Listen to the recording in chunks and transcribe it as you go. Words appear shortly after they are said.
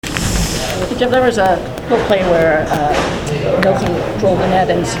Jeff, there was a little play where Nelson drove the net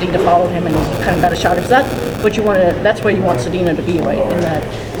and Sedina followed him and kind of got a shot. Is that what you want to? That's where you want Sedina to be, right, in that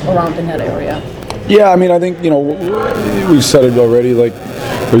around the net area? Yeah, I mean, I think we said it already. Like,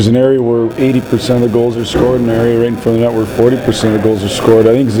 there's an area where 80% of the goals are scored, and an area right in front of the net where 40% of the goals are scored.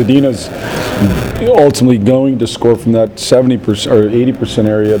 I think Sedina's ultimately going to score from that 70% or 80%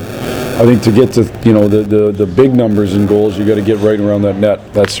 area. I think to get to the big numbers in goals, you got to get right around that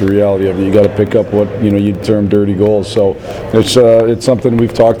net. That's the reality of it. You got to pick up what you'd term dirty goals. So it's something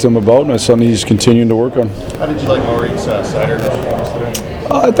we've talked to him about, and it's something he's continuing to work on. How did you like Maurice Seider's performance today?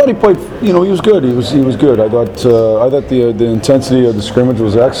 I thought he played. He was good. He was good. I thought the intensity of the scrimmage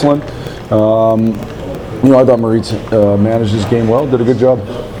was excellent. I thought Maurice managed his game well. Did a good job.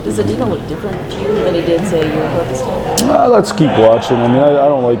 Does Sedina look different to you than he did, say, a year ago this time? Let's keep watching. I mean, I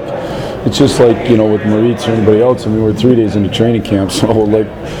don't like. It's just like with Maurice or anybody else. I mean, we're 3 days into training camp, so like.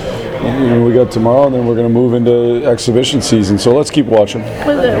 We got tomorrow, and then we're going to move into exhibition season. So let's keep watching. We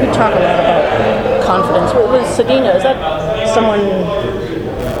talk a lot about confidence. With Sedina, is that someone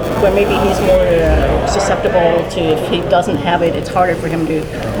where maybe he's more susceptible to, if he doesn't have it, it's harder for him to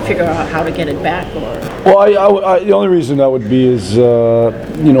figure out how to get it back? Or? Well, the only reason that would be is,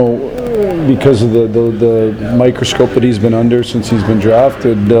 because of the microscope that he's been under since he's been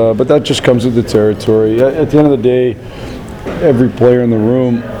drafted. But that just comes with the territory. At the end of the day, every player in the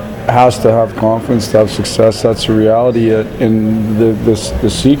room has to have confidence to have success. That's the reality. And the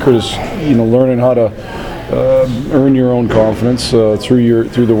secret is, learning how to earn your own confidence through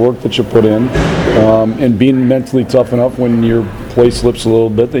the work that you put in, and being mentally tough enough when your play slips a little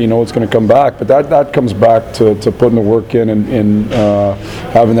bit that it's going to come back. But that comes back to putting the work in and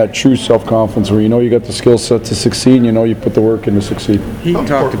having that true self-confidence where you got the skill set to succeed, and you put the work in to succeed. He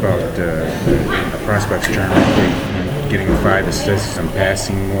talked about a prospect's turn getting 5 assists and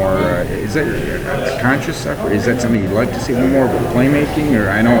passing more. Is that a conscious effort? Is that something you'd like to see more of a playmaking? Or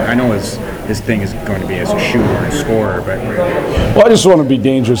I know his thing is going to be as a shooter and a scorer, but I just want to be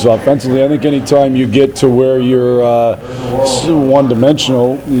dangerous offensively. I think anytime you get to where you're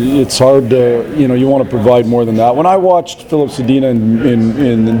one-dimensional, it's hard to you want to provide more than that. When I watched Philip Sedina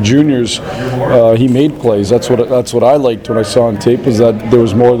in the juniors, he made plays. That's what I liked when I saw on tape, is that there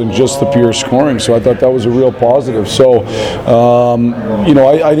was more than just the pure scoring. So I thought that was a real positive. So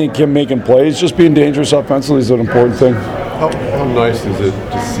I think him making plays, just being dangerous offensively, is an important thing. How nice is it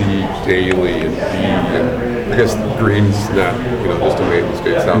to see Daly and I guess Green's not, just a maintenance guy,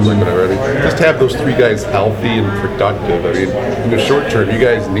 it sounds like it already. Just to have those 3 guys healthy and productive. I mean, in the short term, you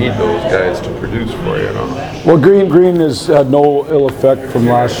guys need those guys to produce for you, Well, Green has had no ill effect from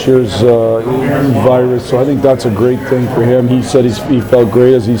last year's virus, so I think that's a great thing for him. He said he felt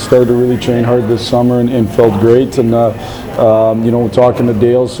great as he started to really train hard this summer and felt great. And talking to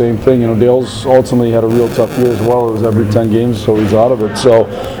Dale, same thing. Dale's ultimately had a real tough year as well. It was every 10 games, so he's out of it. So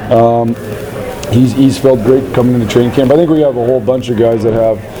he's felt great coming into training camp. I think we have a whole bunch of guys that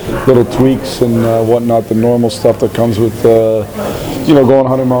have little tweaks and whatnot, the normal stuff that comes with going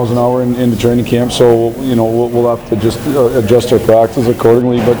 100 miles an hour into training camp. So we'll have to just adjust our practice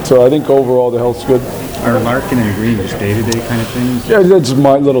accordingly. But I think overall the health's good. Are Larkin and Green just day-to-day kind of things? Yeah, that's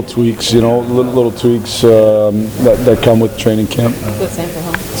my little tweaks, little tweaks that come with training camp. Same for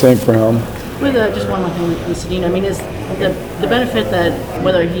him. Same for him. With just one more thing with Sedina, I mean, is the benefit that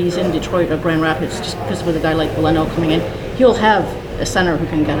whether he's in Detroit or Grand Rapids, just because with a guy like Valeno coming in, he'll have a center who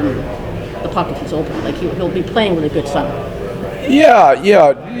can get him the puck if he's open. Like he'll be playing with a good center. Yeah.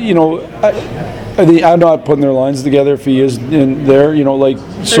 I'm not putting their lines together if he is in there,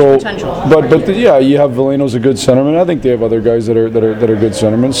 so. Potential. But you have Valeno's a good centerman. I think they have other guys that are good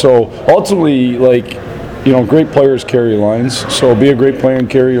centermen. So ultimately, great players carry lines. So be a great player and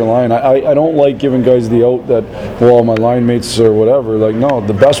carry your line. I don't like giving guys the out that, well, my line mates or whatever. No,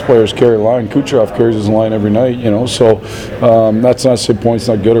 the best players carry a line. Kucherov carries his line every night, So that's not to say Point's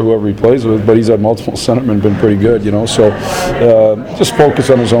not good or whoever he plays with, but he's had multiple centermen, been pretty good, So just focus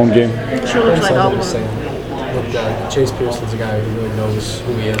on his own game. Sure looks like all of them. Chase Pearson's a guy who really knows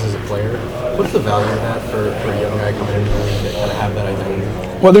who he is as a player. What's the value of that for a young guy coming into the league to kind of have that identity?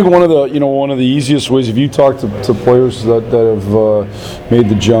 Well, I think one of the easiest ways, if you talk to players that have made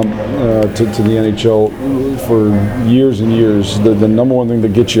the jump to the NHL for years and years, the number one thing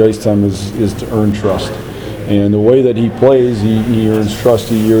that gets you ice time is to earn trust. And the way that he plays, he earns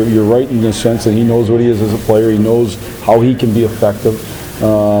trust. You're right in the sense that he knows what he is as a player. He knows how he can be effective.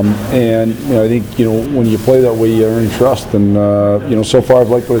 And I think when you play that way, you earn trust. And so far I've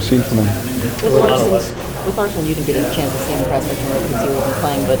liked what I've seen from him. With Larson, you didn't get a chance to see him press and see what he's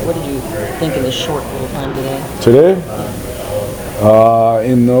playing. But what did you think in this short little time today? Today?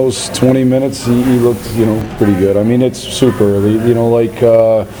 In those 20 minutes, he looked, pretty good. I mean, it's super early.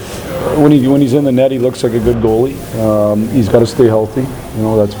 When he's in the net, he looks like a good goalie. He's got to stay healthy.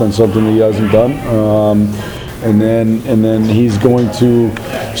 That's been something that he hasn't done. And then he's going to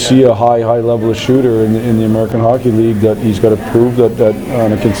see a high level of shooter in the American Hockey League that he's got to prove that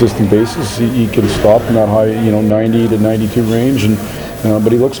on a consistent basis he can stop in that high 90 to 92 range.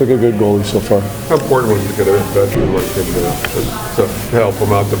 But he looks like a good goalie so far. How important was it to get a veteran like him to help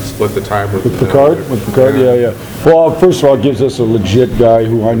him out to split the time with Picard? With Picard, yeah. Well, first of all, it gives us a legit guy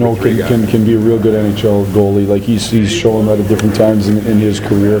who I know can be a real good NHL goalie. Like he's shown that at different times in his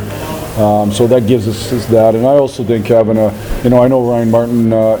career. So that gives us that. And I also think having I know Ryan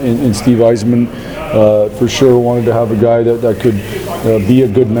Martin and Steve Eisman for sure wanted to have a guy that could be a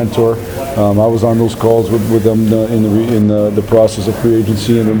good mentor. I was on those calls with them in the process of free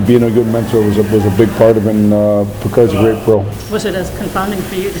agency, and being a good mentor was a big part of it. And Picard's a great pro. Was it as confounding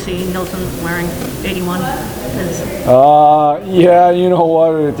for you to see Nilsson wearing 81? Yeah, you know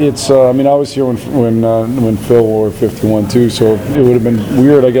what? It's I was here when Phil wore 51 too, so it would have been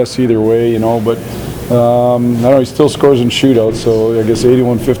weird, I guess, either way, But I don't know. He still scores in shootouts, so I guess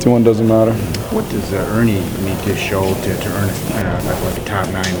 81, 51 doesn't matter. What does Ernie need to show to earn like a top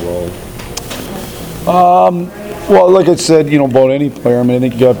 9 role? Well, like I said, about any player, I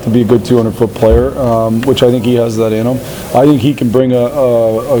think you have to be a good 200-foot player, which I think he has that in him. I think he can bring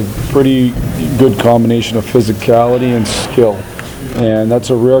a pretty good combination of physicality and skill. And that's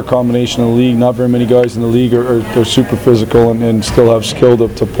a rare combination in the league. Not very many guys in the league are super physical and still have skill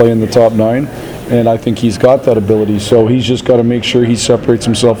to play in the top 9. And I think he's got that ability. So he's just got to make sure he separates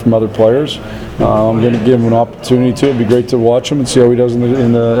himself from other players. I'm going to give him an opportunity to. It'd be great to watch him and see how he does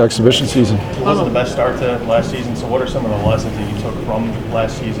in the exhibition season. It wasn't the best start to last season, so what are some of the lessons that you took from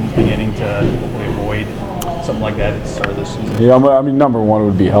last season's beginning to hopefully avoid something like that at the start of this season? Yeah, number one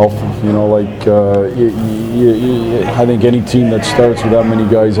would be health. I think any team that starts with that many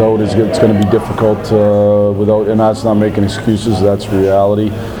guys out it's going to be difficult without, and that's not making excuses. That's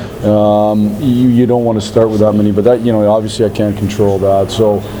reality. You don't want to start with that many, but that obviously I can't control that.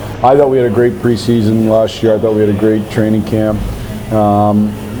 So I thought we had a great preseason last year. I thought we had a great training camp.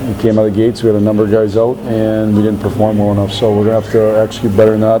 We came out of the gates. We had a number of guys out, and we didn't perform well enough. So we're going to have to execute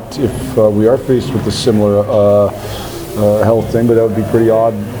better than that if we are faced with a similar health thing. But that would be pretty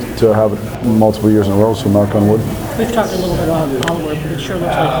odd to have it multiple years in a row. So knock on wood. We've talked a little bit about Oliver, but it sure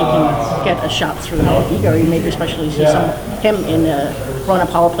looks like he can get a shot through the league, or you maybe especially see him in run a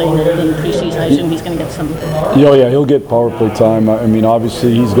power play in preseason. I assume he's going to get some. Yeah, he'll get power play time.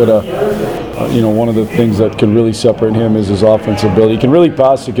 Obviously he's got one of the things that can really separate him is his offensive ability. He can really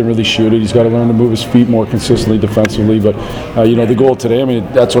pass, he can really shoot it. He's got to learn to move his feet more consistently defensively. But the goal today,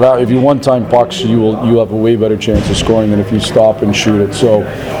 that's what if you one-time pucks, you have a way better chance of scoring than if you stop and shoot it. So,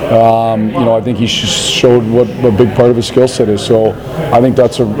 I think he showed what a big part of his skill set is. So, I think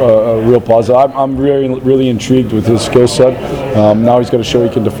that's a real positive. I'm really intrigued with his skill set. Now he's got to show he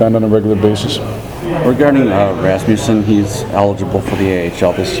can defend on a regular basis. Regarding Rasmussen, he's eligible for the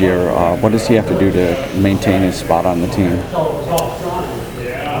AHL this year. What does he have to do to maintain his spot on the team?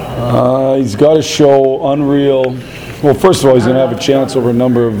 He's got to show unreal. Well, first of all, he's going to have a chance over a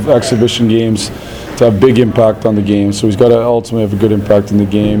number of exhibition games to have big impact on the game. So he's got to ultimately have a good impact in the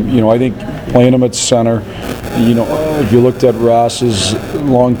game. I think playing him at center, if you looked at Rass's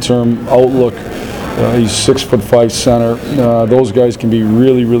long-term outlook, he's 6'5" center. Those guys can be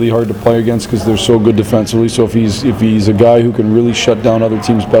really, really hard to play against because they're so good defensively. So if he's a guy who can really shut down other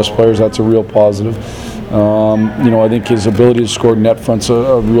teams' best players, that's a real positive. I think his ability to score net front's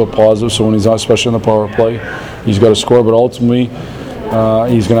a real positive. So when he's out, especially on the power play, he's got to score. But ultimately,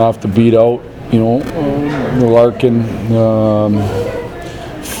 he's going to have to beat out, Larkin,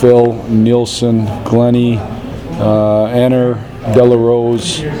 Phil, Nielsen, Glennie, Anner,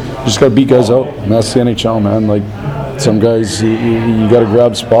 Delarose. Just got to beat guys out, and that's the NHL, man. Like some guys, you got to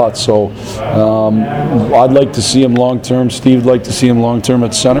grab spots. So I'd like to see him long term. Steve'd like to see him long term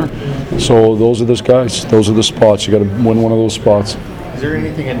at center. So those are those guys. Those are the spots. You got to win one of those spots. Is there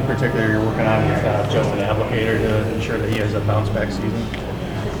anything in particular you're working on with Justin Applicator to ensure that he has a bounce back season?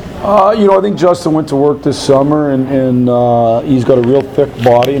 I think Justin went to work this summer, and he's got a real thick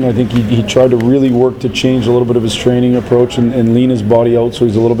body, and I think he tried to really work to change a little bit of his training approach and lean his body out so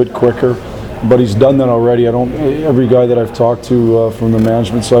he's a little bit quicker. But he's done that already. Every guy that I've talked to from the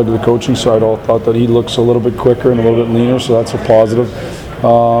management side to the coaching side all thought that he looks a little bit quicker and a little bit leaner, so that's a positive.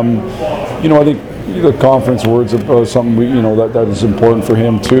 I think the conference words are something that is important for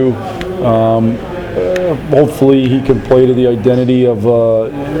him too. hopefully he can play to the identity of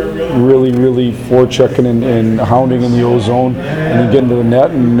really forechecking and hounding in the O-zone and then getting to the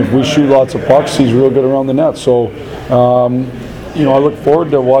net. And if we shoot lots of pucks, he's real good around the net. So, I look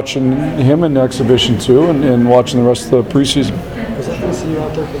forward to watching him in the exhibition too, and watching the rest of the preseason. Was that PC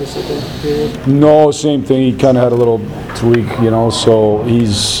out there for the second period? No, same thing. He kind of had a little tweak, so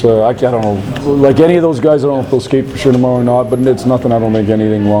he's, I don't know, like any of those guys, I don't know if they'll skate for sure tomorrow or not, but it's nothing, I don't think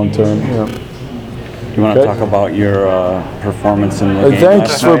anything long term. Yeah. Do you want to Okay. talk about your performance in the game? Thanks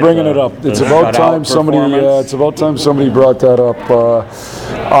last for night? bringing it up. It's about time somebody. It's about time somebody brought that up.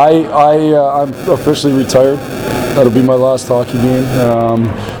 I'm officially retired. That'll be my last hockey game.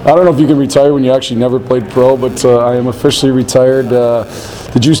 I don't know if you can retire when you actually never played pro, but I am officially retired.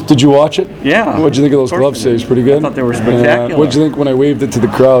 Did you watch it? Yeah. What'd you think of those Of glove course I did. saves? Pretty good. I thought they were spectacular. What'd you think when I waved it to the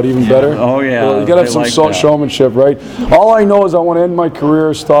crowd? Even better. Oh, yeah. Well, you gotta have They some like that. showmanship, right? All I know is I want to end my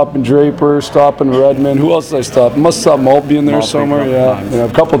career stopping Draper, stopping Redmond. Who else did I stop? Must stop Maltby in there Maltby somewhere. a couple Yeah, times. yeah,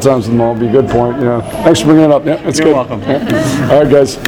 a couple times with Maltby. Good point. Yeah. Thanks for bringing it up. Yeah, that's You're good. welcome. Yeah. All right, guys.